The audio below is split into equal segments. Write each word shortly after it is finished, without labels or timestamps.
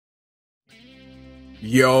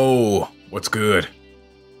Yo, what's good?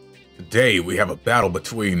 Today we have a battle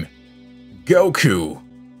between Goku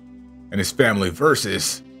and his family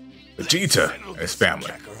versus Vegeta and his family.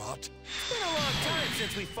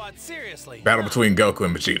 Battle between Goku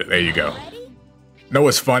and Vegeta. There you go. Know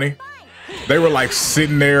what's funny? They were like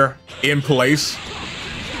sitting there in place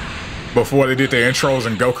before they did their intros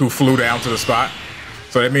and Goku flew down to the spot.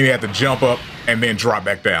 So that means he had to jump up and then drop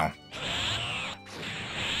back down.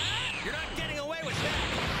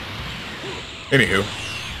 Anywho,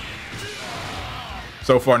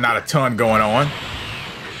 so far not a ton going on.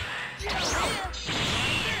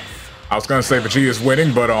 I was gonna say Vegeta's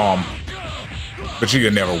winning, but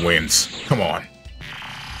Vegeta never wins. Come on.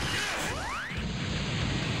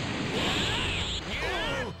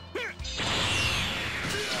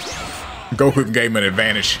 Goku gave him an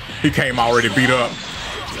advantage. He came already beat up.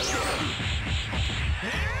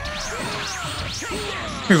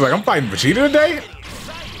 He's like, I'm fighting Vegeta today?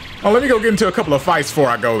 Oh, let me go get into a couple of fights before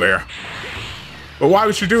I go there. But why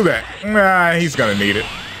would you do that? Nah, he's gonna need it.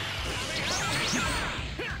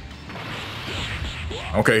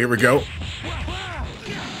 Okay, here we go.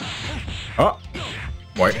 Oh,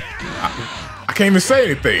 wait. I can't even say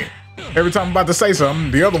anything. Every time I'm about to say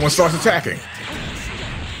something, the other one starts attacking.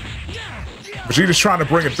 Vegeta's trying to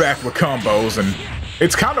bring it back with combos, and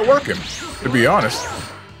it's kind of working, to be honest.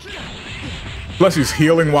 Plus, he's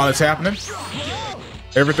healing while it's happening.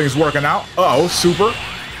 Everything's working out. Uh-oh, Super.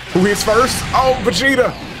 Who hits first? Oh,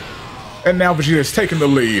 Vegeta! And now Vegeta's taking the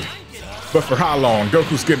lead. But for how long?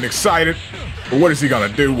 Goku's getting excited. But what is he gonna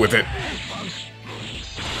do with it?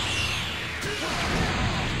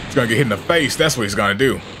 He's gonna get hit in the face. That's what he's gonna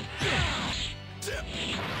do.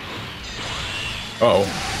 Uh-oh.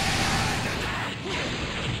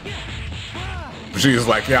 Vegeta's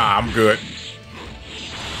like, yeah, I'm good.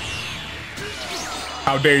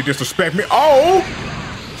 How dare you disrespect me? Oh!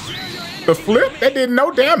 The flip? That did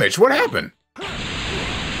no damage. What happened?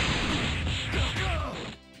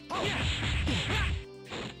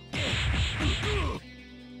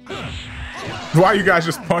 Why are you guys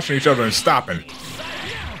just punching each other and stopping?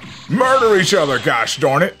 Murder each other, gosh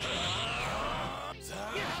darn it.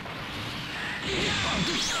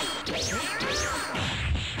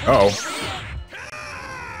 Uh-oh.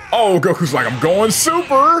 Oh, Goku's like, I'm going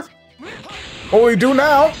super. What will he do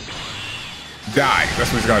now? Die.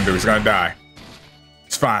 That's what he's gonna do. He's gonna die.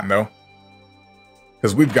 It's fine though,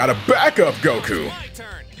 because we've got a backup Goku.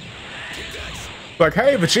 Like,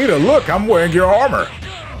 hey Vegeta, look, I'm wearing your armor.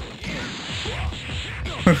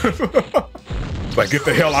 Like, get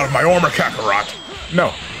the hell out of my armor, Kakarot.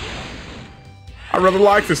 No. I really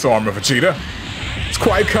like this armor, Vegeta. It's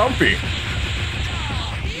quite comfy.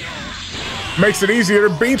 Makes it easier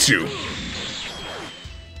to beat you.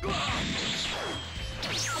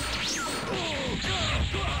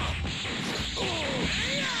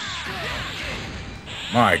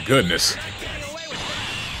 My goodness.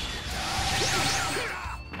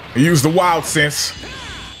 He used the wild sense.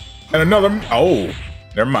 And another, oh,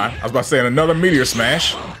 never mind. I was about to say, and another meteor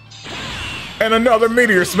smash. And another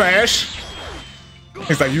meteor smash.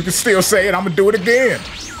 He's like, you can still say it, I'm gonna do it again.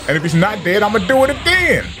 And if he's not dead, I'm gonna do it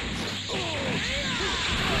again.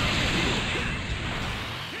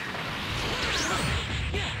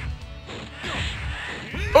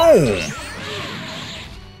 Boom.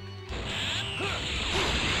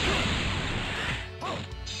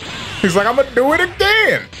 He's like, I'm gonna do it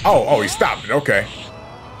again. Oh, he stopped it. Okay.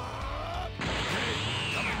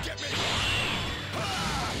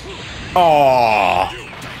 Oh,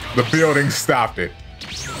 the building stopped it.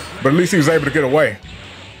 But at least he was able to get away.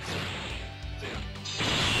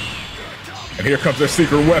 And here comes their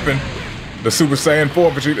secret weapon, the Super Saiyan 4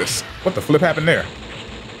 Vegeta. What the flip happened there?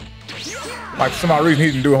 Like, for some odd reason,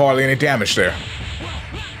 he didn't do hardly any damage there.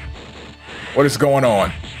 What is going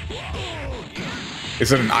on?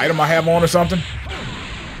 Is it an item I have on or something?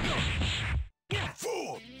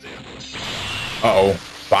 Uh-oh.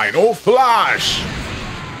 Final Flash!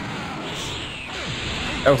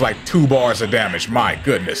 That was like 2 bars of damage. My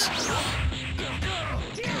goodness.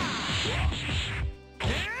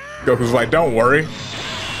 Goku's like, don't worry.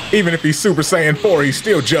 Even if he's Super Saiyan 4, he's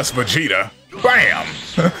still just Vegeta. Bam!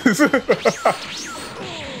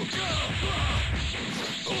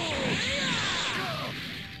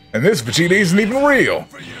 And this Vegeta isn't even real.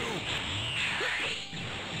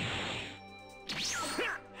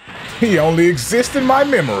 He only exists in my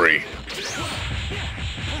memory.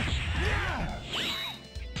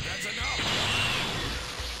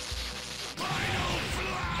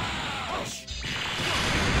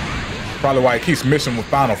 Probably why he keeps missing with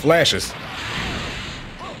Final Flashes.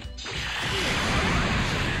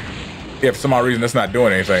 If for some odd reason that's not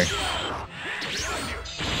doing anything.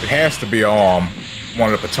 It has to be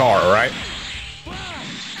one of the Patara, right?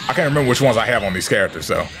 I can't remember which ones I have on these characters,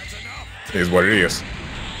 so it is what it is.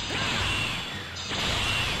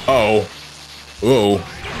 Uh-oh. Uh-oh.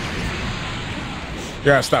 You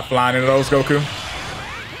gotta stop flying into those, Goku.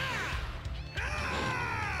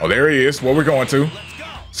 Oh, there he is. Where we going to?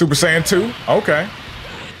 Super Saiyan 2? Okay.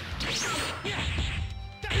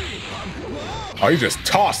 Oh, he just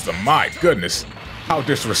tossed him. My goodness. How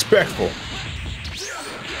disrespectful.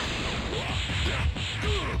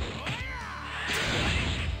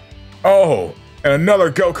 Oh, and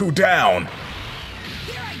another Goku down.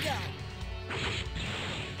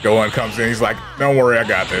 Gohan comes in. He's like, don't worry, I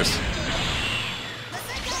got this.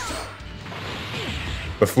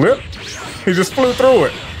 The flip? He just flew through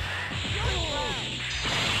it.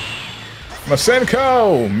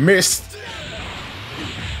 Masenko missed.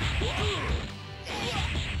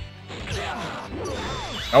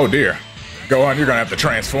 Oh dear. Gohan, you're gonna have to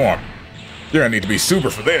transform. You're gonna need to be super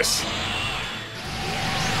for this.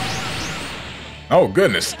 Oh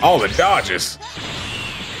goodness, all the dodges.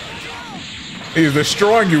 He's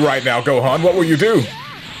destroying you right now, Gohan. What will you do?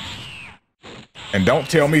 And don't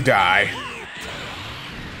tell me die.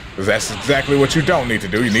 Because that's exactly what you don't need to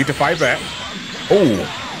do. You need to fight back.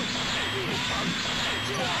 Oh.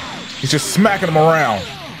 He's just smacking him around.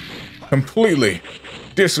 Completely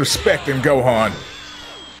disrespecting Gohan.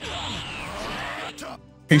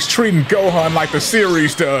 He's treating Gohan like the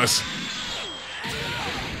series does.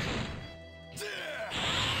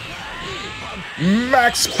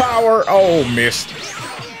 Max power. Oh, missed.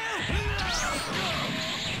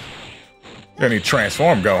 Then he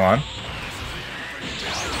transformed Gohan.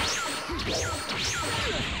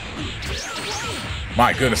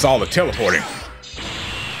 My goodness, all the teleporting.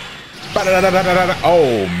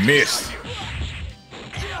 Oh, missed.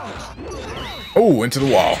 Oh, into the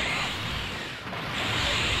wall.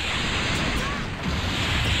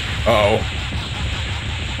 Uh-oh.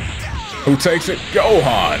 Who takes it?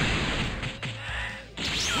 Gohan.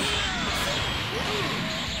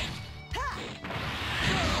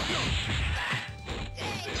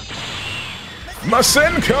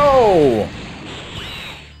 Masenko!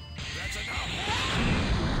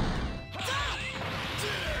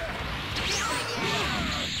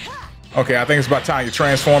 Okay, I think it's about time you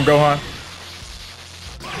transform, Gohan.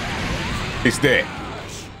 He's dead.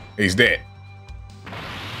 He's dead.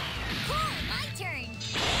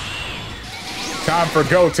 Time for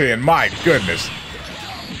Goten, my goodness.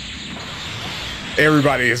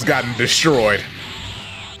 Everybody has gotten destroyed.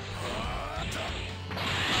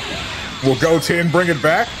 Will Goten bring it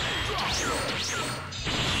back?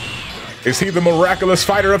 Is he the miraculous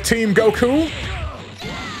fighter of Team Goku?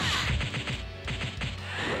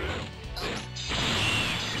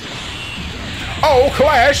 Oh,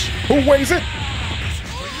 clash! Who wins it?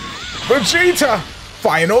 Vegeta!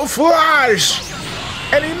 Final Flash!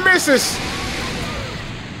 And he misses!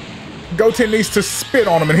 Goten needs to spit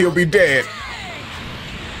on him and he'll be dead.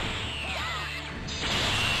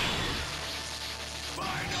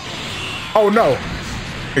 Oh no!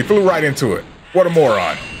 He flew right into it. What a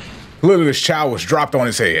moron. Little this child was dropped on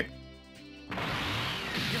his head. You're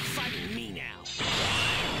fighting me now.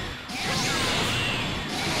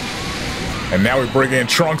 And now we bring in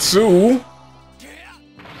Trunks Su.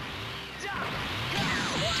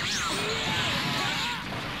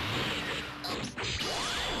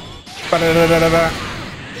 Ba-da-da-da-da-da.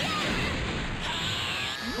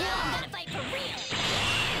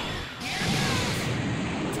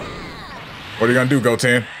 What are you gonna do,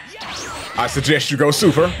 Goten? I suggest you go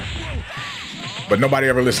super. But nobody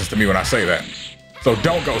ever listens to me when I say that. So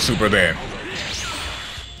don't go super then.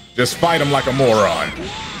 Just fight him like a moron.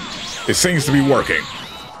 It seems to be working.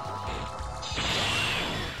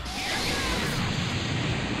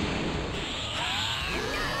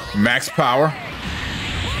 Max power.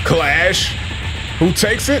 Clash. Who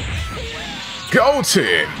takes it?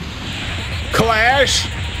 Goten. Clash.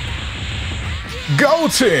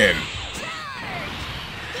 Goten.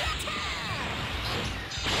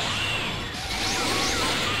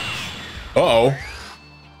 Uh-oh.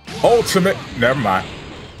 Ultimate. Never mind.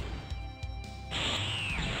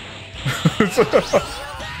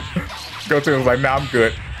 Goten was like, nah, I'm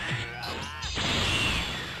good.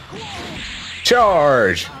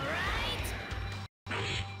 Charge.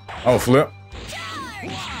 Oh, flip.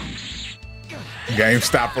 Game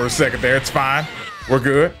stopped for a second there. It's fine. We're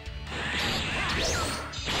good.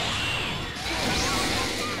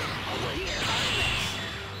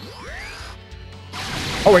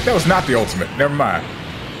 Oh, wait, that was not the ultimate. Never mind.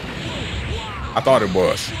 I thought it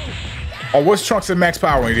was. Oh, was Trunks at max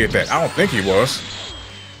power when he did that? I don't think he was.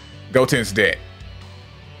 Goten's dead.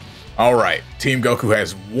 All right, Team Goku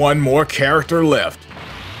has one more character left.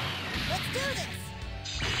 Let's do this.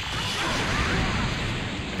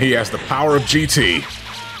 He has the power of GT.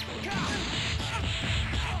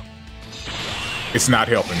 It's not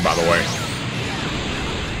helping, by the way.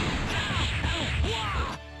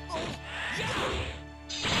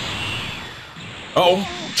 Oh,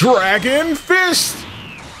 Dragon Fist!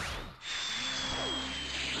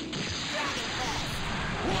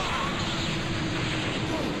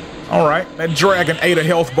 All right, that dragon ate a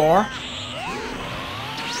health bar.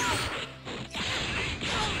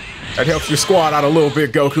 That helps your squad out a little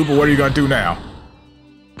bit, Goku, but what are you gonna do now?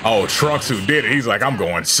 Oh, Trunks who did it, he's like, I'm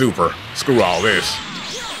going super. Screw all this.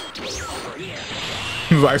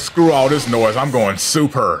 He's like, screw all this noise, I'm going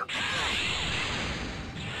super.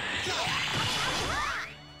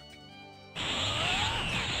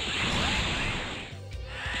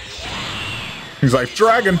 He's like,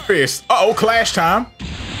 Dragon Fist. Uh-oh, clash time.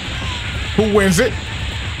 Who wins it?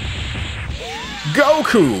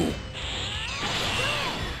 Goku.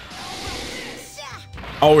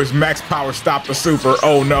 Oh, his max power stopped the super.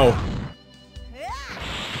 Oh, no.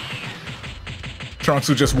 Trunks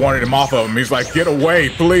who just wanted him off of him. He's like, get away,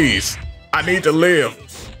 please. I need to live.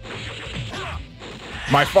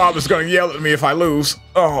 My father's gonna yell at me if I lose.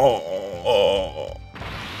 Oh.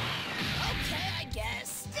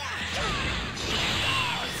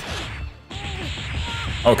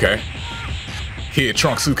 Okay. Kid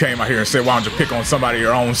Trunks who came out here and said, why don't you pick on somebody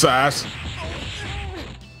your own size?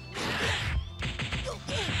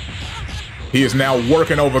 He is now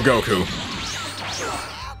working over Goku.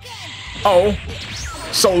 Oh,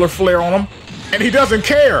 solar flare on him. And he doesn't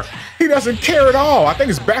care. He doesn't care at all. I think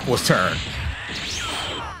his back was turned.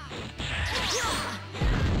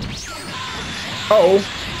 Uh-oh.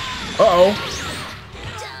 Uh-oh.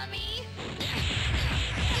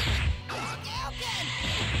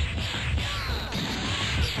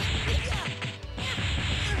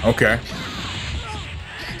 Okay. I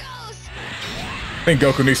think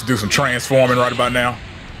Goku needs to do some transforming right about now.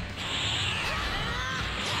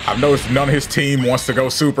 I've noticed none of his team wants to go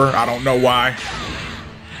super. I don't know why.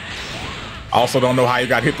 I also don't know how he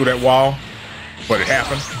got hit through that wall, but it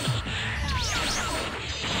happened.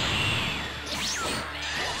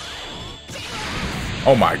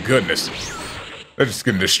 Oh my goodness. They're just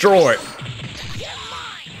getting destroyed.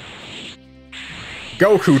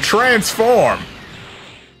 Goku, transform!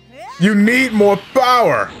 You need more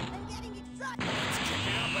power!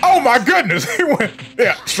 Oh my goodness! He went,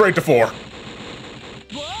 yeah, straight to 4.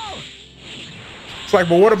 It's like,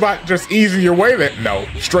 but what about just easing your way there? No,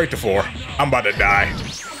 straight to 4. I'm about to die.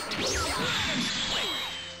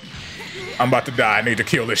 I'm about to die. I need to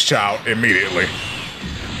kill this child immediately.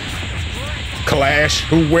 Clash,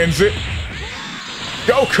 who wins it?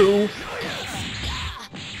 Goku!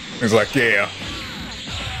 He's like, yeah.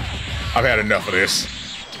 I've had enough of this.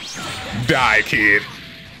 Die, kid.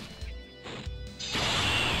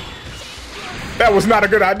 That was not a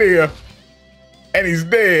good idea. And he's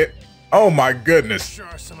dead. Oh my goodness. Sure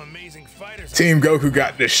are some amazing fighters. Team Goku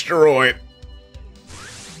got destroyed.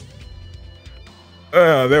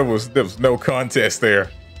 There was no contest there.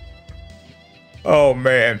 Oh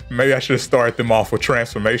man, maybe I should have started them off with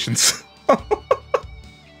transformations.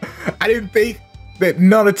 I didn't think that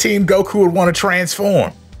none of Team Goku would want to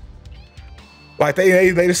transform. Like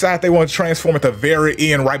they decided they want to transform at the very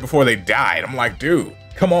end right before they died. I'm like, dude,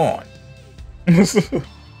 come on.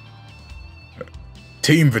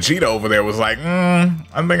 Team Vegeta over there was like, I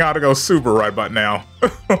think I ought to go super right about now.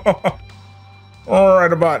 All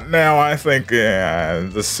right about now, I think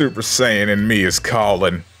the Super Saiyan in me is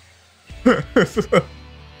calling.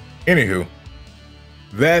 Anywho,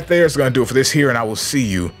 that there's gonna do it for this here, and I will see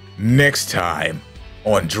you next time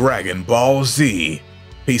on Dragon Ball Z.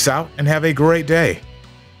 Peace out and have a great day.